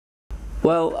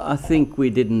Well, I think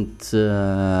we didn't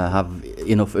have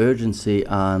enough urgency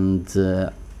and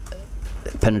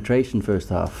penetration first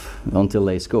half until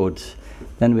they scored.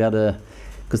 Then we had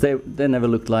because they never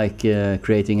looked like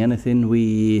creating anything.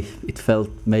 It felt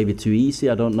maybe too easy,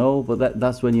 I don't know, but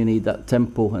that's when you need that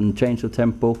tempo and change of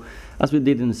tempo, as we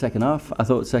did in the second half. I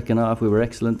thought second half we were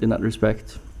excellent in that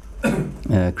respect,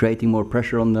 creating more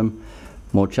pressure on them,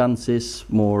 more chances,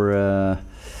 more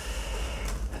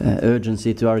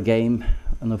urgency to our game,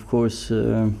 and of course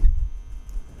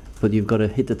but you've got to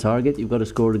hit the target, you've got to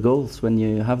score the goals when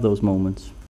you have those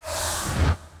moments.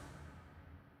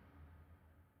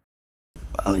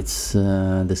 Well, it's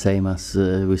the same as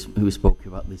we spoke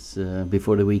about this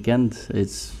before the weekend.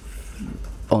 It's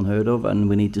unheard of, and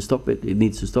we need to stop it. It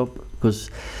needs to stop, because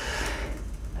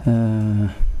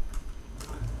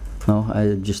no,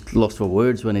 I just lost for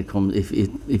words when it comes.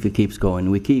 If it keeps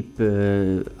going, we keep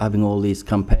having all these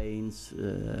campaigns,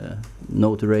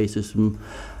 no to racism,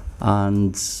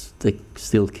 and they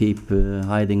still keep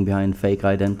hiding behind fake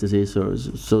identities.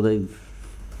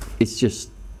 It's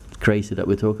just crazy that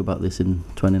we talk about this in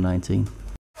 2019.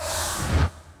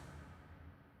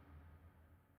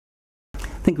 I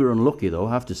think we were unlucky, though,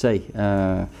 I have to say,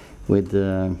 with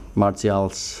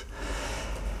Martial's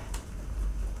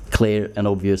clear and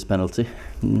obvious penalty.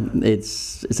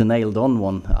 It's a nailed-on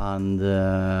one, and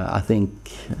I think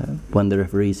when the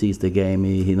referee sees the game,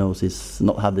 he knows he's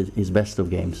not had his best of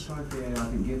games.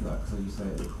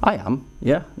 I am,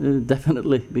 yeah,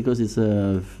 definitely, because it's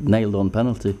a nailed-on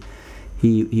penalty.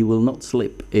 He will not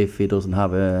slip if he doesn't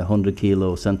have a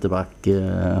 100-kilo centre-back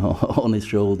on his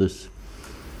shoulders.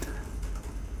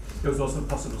 There was also a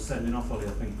possible sending off, Ole,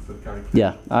 I think, for Gary.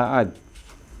 Yeah,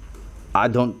 I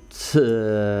don't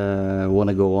want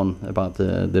to go on about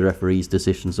the referee's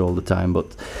decisions all the time,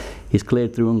 but he's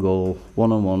cleared through on goal,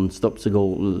 one-on-one, stops a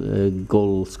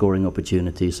goal scoring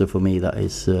opportunity. So for me, that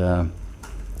is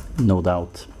no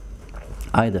doubt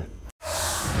either.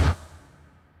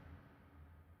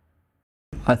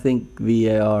 I think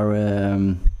VAR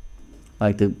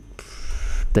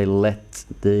they let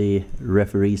the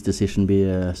referee's decision be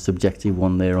a subjective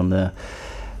one there on the.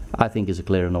 I think it's a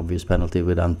clear and obvious penalty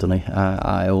with Anthony.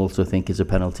 I also think it's a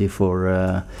penalty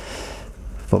for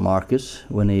Marcus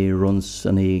when he runs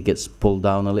and he gets pulled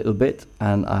down a little bit,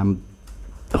 and I'm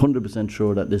 100%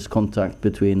 sure that there's contact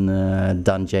between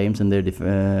Dan James and their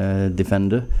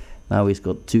defender. Now he's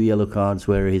got 2 yellow cards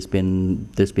where there's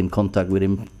been contact with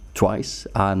him twice,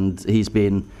 and he's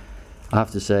been, I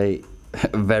have to say,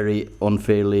 very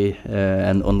unfairly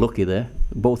and unlucky there.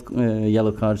 Both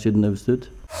yellow cards shouldn't have stood.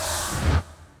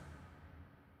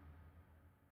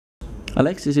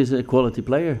 Alexis is a quality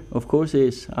player, of course he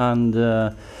is, and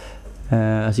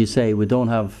as you say, we don't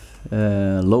have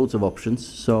loads of options,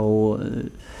 so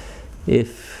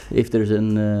if there's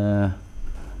an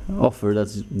offer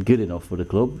that's good enough for the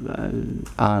club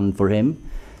and for him,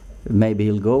 maybe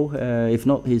he'll go. If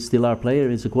not, he's still our player.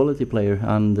 He's a quality player,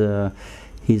 and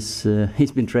he's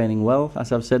been training well.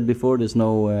 As I've said before, there's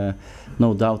no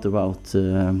doubt about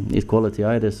his quality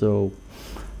either. So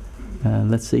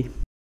let's see.